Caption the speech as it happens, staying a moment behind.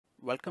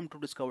Welcome to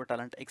Discover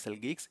Talent Excel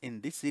Geeks.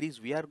 In this series,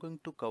 we are going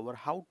to cover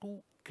how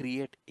to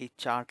create a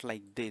chart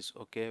like this.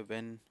 Okay,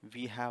 when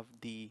we have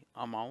the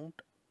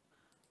amount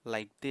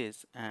like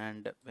this,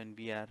 and when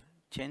we are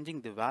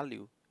changing the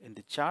value in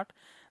the chart,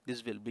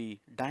 this will be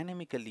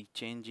dynamically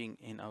changing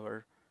in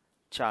our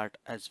chart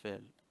as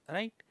well,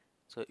 right?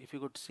 So if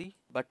you could see,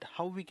 but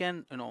how we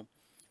can,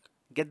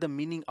 get the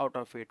meaning out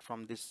of it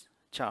from this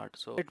chart.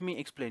 So let me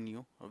explain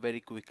you very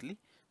quickly.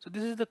 So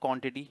this is the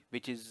quantity,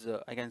 which is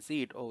I can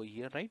see it over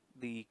here, right?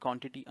 The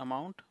quantity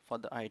amount for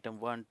the item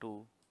 1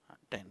 to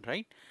 10,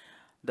 right?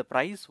 The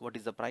price, what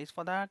is the price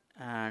for that,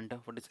 and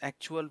what is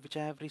actual which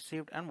I have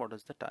received, and what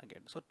is the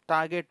target. So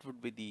target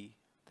would be the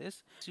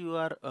this. You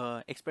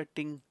are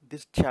expecting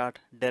this chart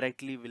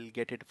directly will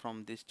get it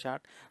from this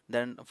chart,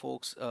 then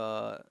folks,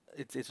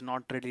 it's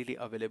not readily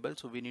available,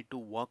 so we need to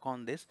work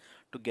on this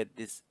to get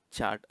this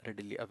chart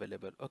readily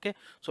available. Okay,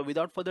 so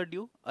without further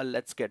ado,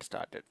 let's get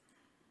started.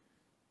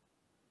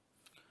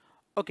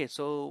 Okay,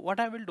 so what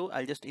I will do,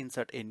 I'll just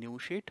insert a new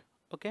sheet.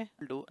 Okay,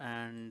 I'll do,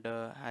 and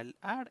I'll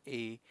add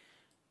a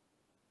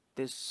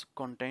this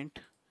content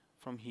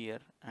from here,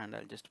 and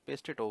I'll just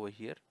paste it over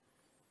here.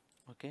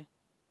 Okay,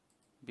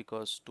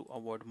 because to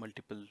avoid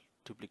multiple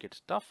duplicate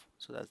stuff,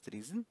 so that's the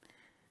reason,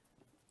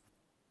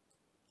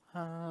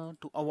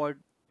 to avoid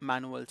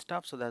manual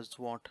stuff, so that's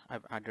what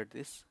I've added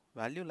this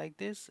value like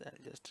this.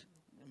 I'll just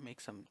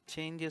make some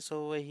changes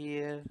over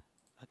here.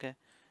 Okay,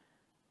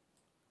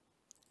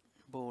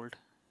 bold,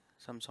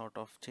 some sort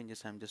of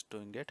changes, I'm just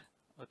doing it.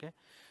 Okay,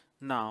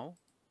 now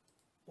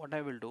what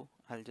I will do,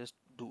 I'll just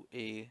do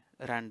a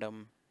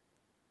random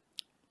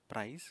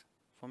price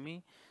for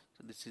me.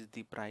 So this is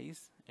the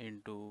price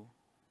into,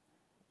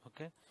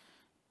 okay,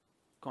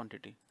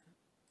 quantity.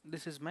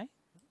 This is my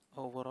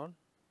overall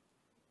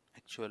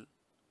actual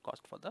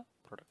cost for the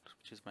product,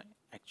 which is my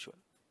actual.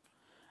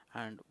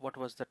 And what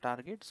was the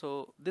target?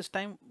 So this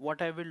time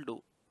what I will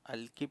do,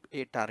 I'll keep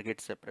a target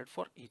separate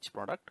for each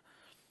product.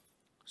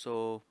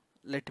 So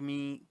let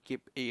me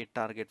keep a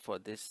target for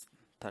this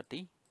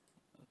 30.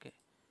 Okay,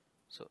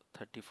 so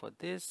 30 for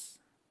this,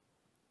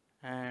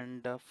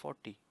 and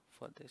 40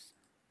 for this.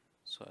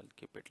 So I'll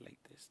keep it like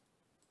this.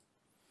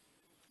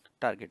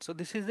 Target. So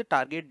this is the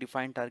target,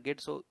 defined target.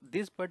 So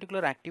this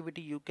particular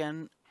activity you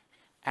can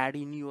add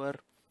in your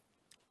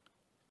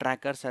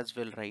trackers as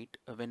well, right?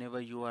 Whenever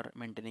you are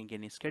maintaining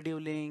any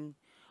scheduling,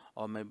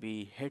 or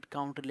maybe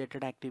headcount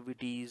related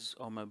activities,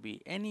 or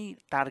maybe any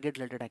target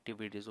related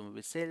activities, or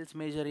maybe sales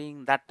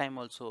measuring, that time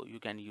also you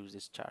can use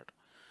this chart.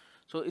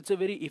 So it's a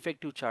very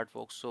effective chart,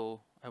 folks.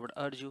 So I would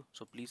urge you,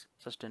 so please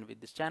sustain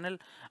with this channel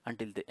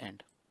until the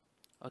end.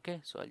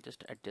 Okay, so I'll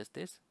just adjust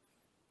this.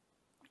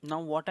 Now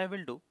what I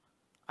will do,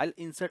 I'll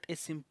insert a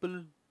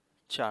simple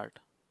chart.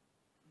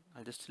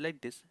 I'll just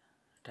select this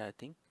entire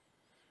thing,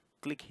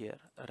 click here,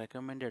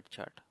 recommended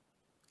chart.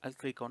 I'll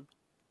click on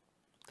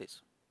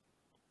this.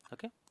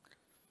 Okay,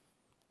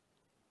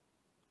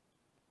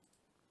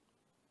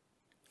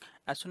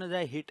 as soon as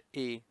I hit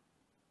a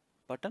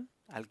button,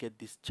 I'll get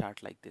this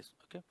chart like this.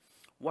 Okay,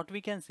 what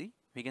we can see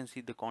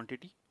the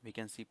quantity, we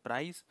can see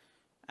price,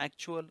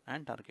 actual,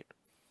 and target.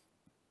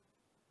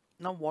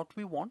 Now what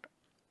we want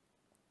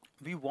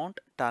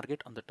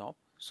target on the top.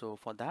 So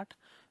for that,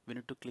 we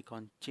need to click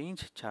on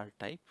change chart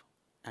type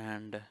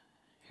and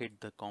hit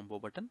the combo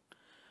button,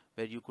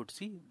 where you could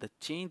see the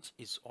change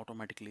is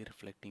automatically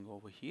reflecting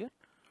over here,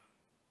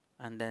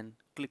 and then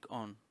click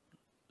on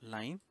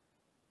line,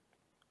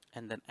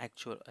 and then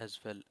actual as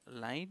well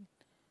line,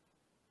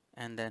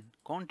 and then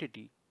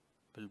quantity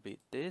will be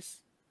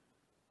this,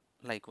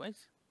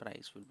 likewise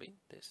price will be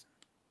this.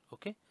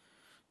 Okay,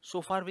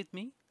 so far with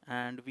me,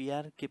 and we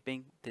are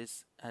keeping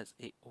this as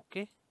a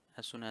okay.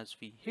 As soon as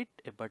we hit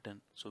a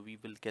button, so we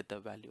will get the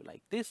value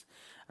like this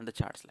and the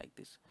charts like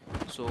this.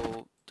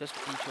 So just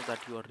ensure that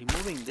you are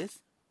removing this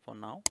for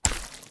now.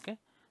 Okay,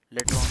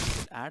 later on we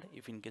will add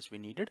if in case we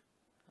need it.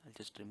 I'll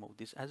just remove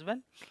this as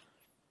well,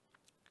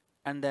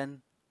 and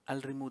then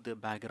I'll remove the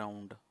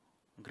background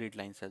grid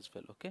lines as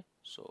well. Okay,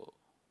 so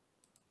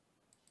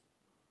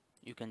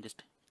you can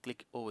just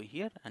click over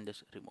here and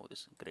just remove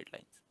this grid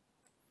lines.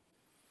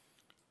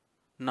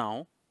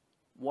 Now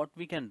what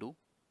we can do,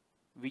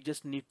 we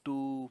just need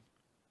to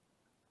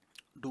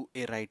do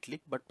a right click,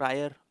 but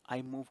prior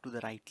I move to the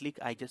right click,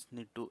 I just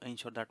need to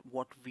ensure that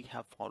what we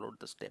have followed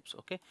the steps.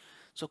 Okay,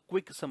 so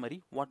quick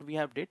summary, what we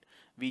have did,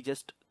 we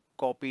just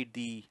copied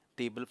the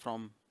table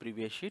from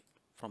previous sheet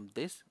from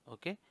this.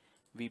 Okay,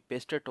 we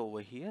paste it over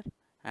here,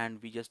 and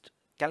we just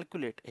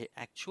calculate a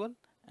actual,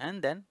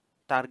 and then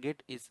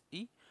target is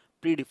a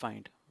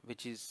predefined,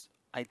 which is,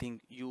 I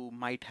think you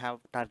might have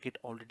target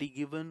already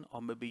given,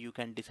 or maybe you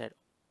can decide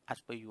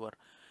as per your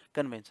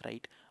convenience,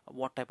 right,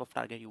 what type of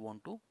target you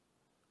want to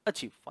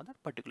achieve for that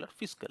particular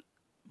fiscal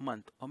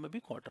month or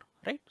maybe quarter,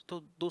 right?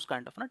 So those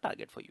kind of a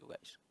target for you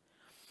guys.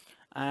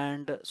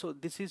 And so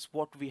this is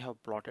what we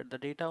have plotted the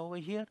data over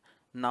here.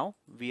 Now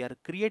we are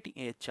creating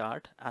a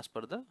chart as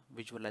per the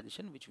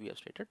visualization which we have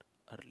stated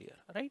earlier,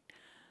 right?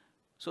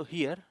 So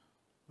here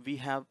we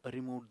have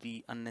removed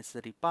the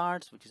unnecessary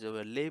parts, which is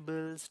our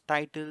labels,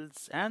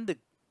 titles, and the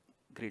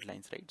grid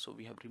lines, right? So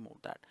we have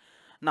removed that.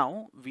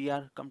 Now we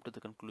are come to the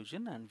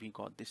conclusion and we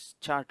got this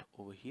chart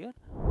over here.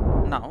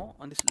 Now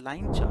on this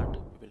line chart,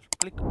 we will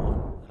click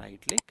on right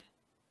click,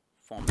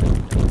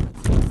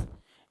 format.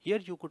 Here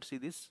you could see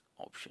this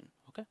option,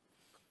 okay?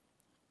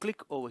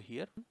 Click over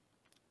here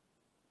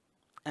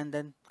and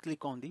then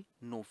click on the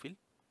no fill,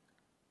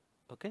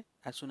 okay?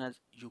 As soon as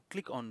you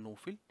click on no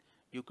fill,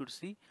 you could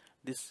see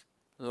this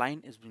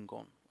line is been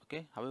gone,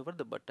 okay? However,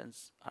 the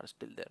buttons are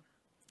still there,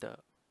 the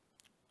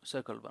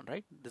circle one,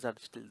 right? These are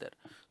still there.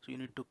 So you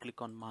need to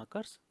click on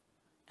markers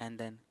and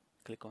then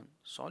click on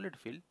solid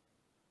fill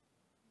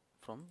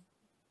from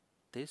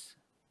this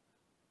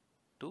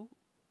to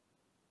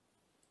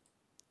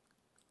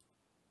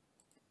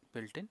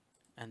built-in,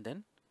 and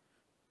then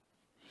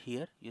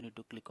here you need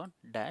to click on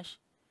dash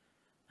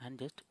and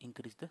just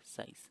increase the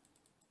size.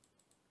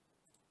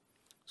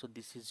 So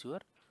this is your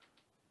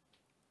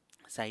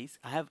size.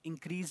 I have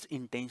increased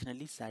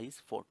intentionally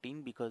size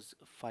 14 because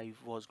 5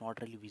 was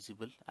not really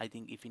visible. I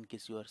think if in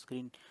case your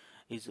screen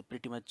is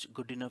pretty much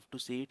good enough to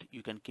see it,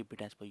 you can keep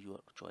it as per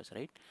your choice,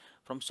 right?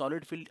 From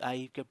solid fill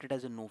I kept it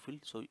as a no fill,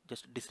 so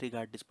just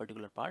disregard this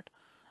particular part,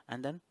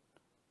 and then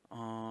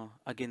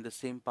again the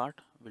same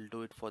part we'll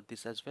do it for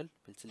this as well.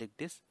 We'll select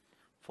this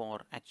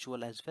for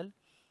actual as well,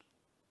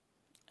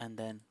 and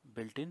then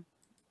built-in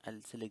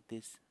I'll select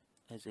this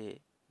as a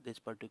this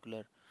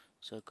particular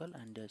circle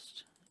and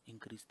just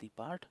increase the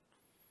part,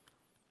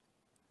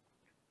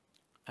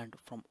 and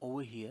from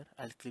over here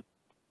I'll click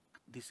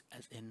this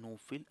as a no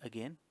fill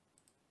again.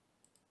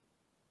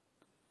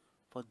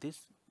 For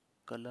this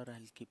color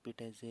I'll keep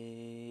it as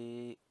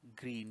a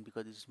green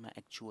because this is my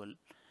actual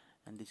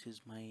and this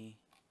is my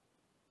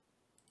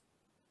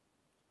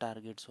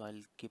target, so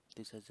I'll keep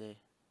this as a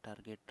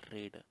target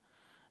red,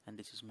 and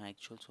this is my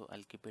actual, so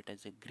I'll keep it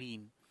as a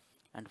green.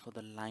 And for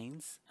the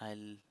lines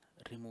I'll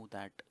remove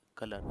that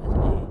color as a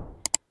no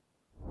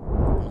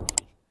fill.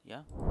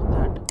 Yeah, for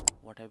that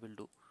what I will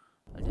do,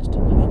 I'll just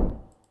again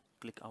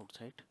click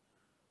outside,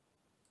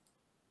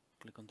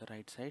 click on the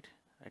right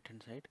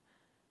hand side,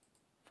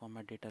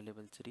 format data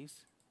label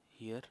series.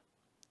 Here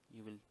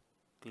you will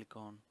click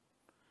on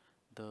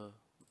the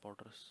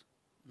borders,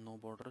 no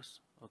borders,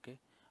 okay?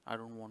 I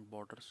don't want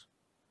borders,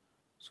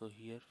 so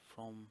here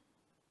from,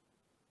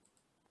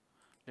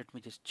 let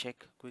me just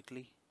check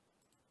quickly,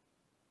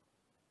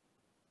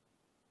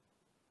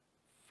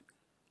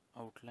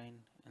 outline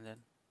and then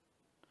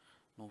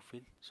no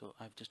fill. So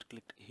I've just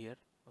clicked here,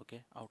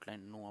 okay,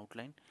 outline, no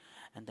outline,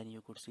 and then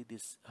you could see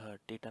this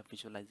data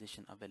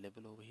visualization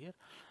available over here.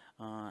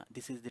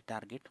 This is the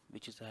target,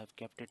 which is I have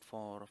kept it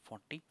for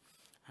 40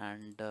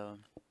 and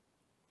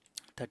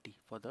 30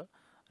 for the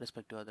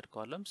respective other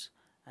columns,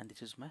 and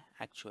this is my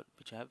actual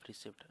which I have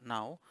received.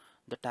 Now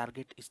the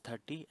target is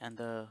 30 and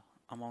the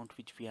amount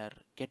which we are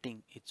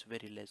getting it's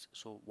very less.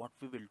 So what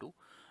we will do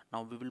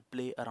now, we will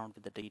play around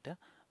with the data,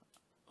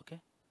 okay?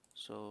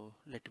 So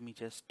let me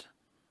just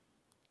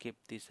keep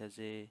this as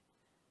a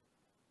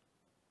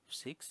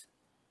 6,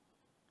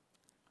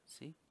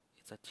 see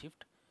it's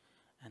achieved,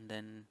 and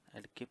then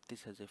I'll keep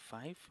this as a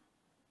 5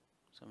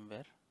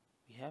 somewhere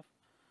we have,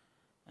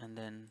 and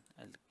then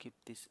I'll keep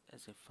this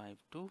as a 5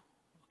 too,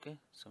 okay,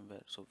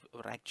 somewhere. So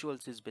our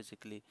actuals is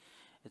basically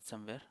it's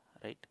somewhere,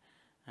 right?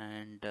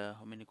 And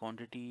how many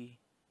quantity,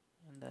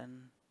 and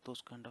then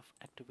those kind of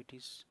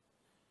activities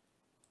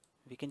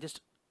we can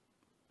just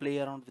play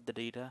around with the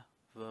data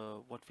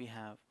what we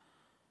have.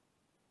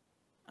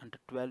 And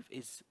 12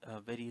 is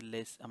a very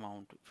less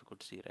amount, if you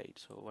could see, right?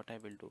 So what I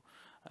will do,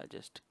 I'll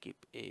just keep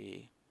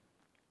a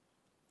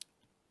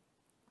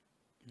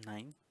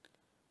 9,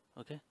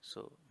 okay?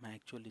 So my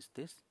actual is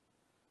this,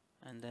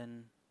 and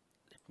then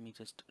let me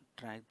just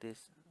drag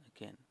this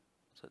again.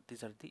 So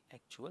these are the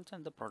actuals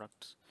and the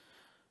products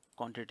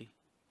quantity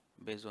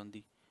based on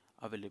the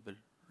available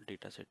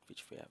data set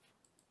which we have,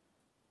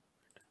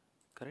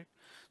 correct?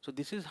 So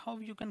this is how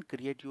you can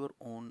create your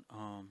own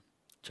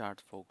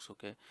chart, folks,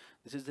 okay?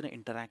 This is an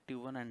interactive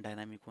one and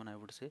dynamic one, I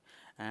would say.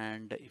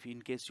 And if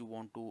in case you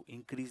want to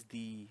increase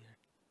the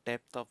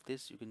depth of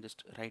this, you can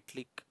just right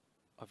click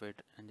of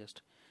it and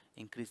just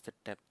increase the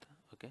depth,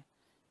 okay?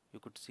 You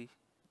could see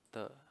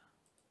the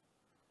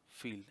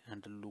feel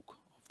and the look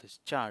of this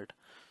chart.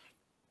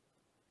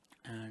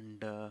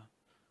 And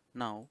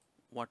now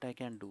what I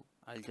can do,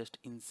 I'll just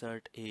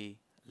insert a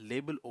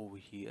label over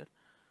here,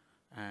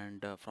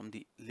 and from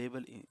the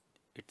label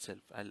itself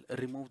I'll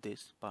remove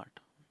this part.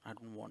 I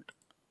don't want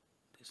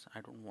this, I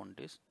don't want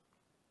this,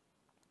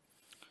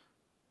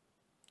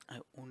 I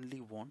only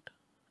want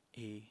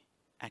a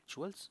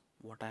actuals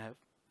what I have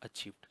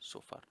achieved so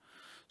far.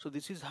 So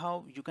this is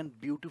how you can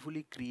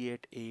beautifully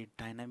create a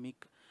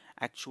dynamic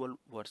actual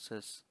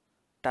versus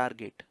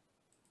target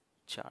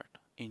chart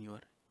in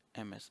your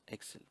MS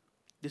Excel.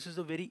 This is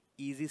a very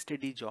easy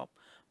steady job,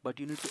 but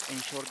you need to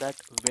ensure that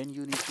when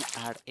you need to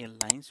add a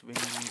lines, when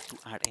you need to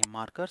add a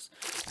markers,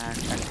 and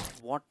at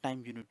what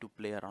time you need to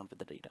play around with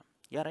the data.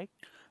 Yeah, right?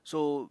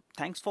 So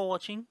thanks for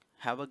watching.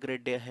 Have a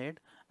great day ahead,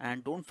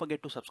 and don't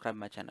forget to subscribe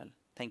my channel.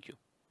 Thank you.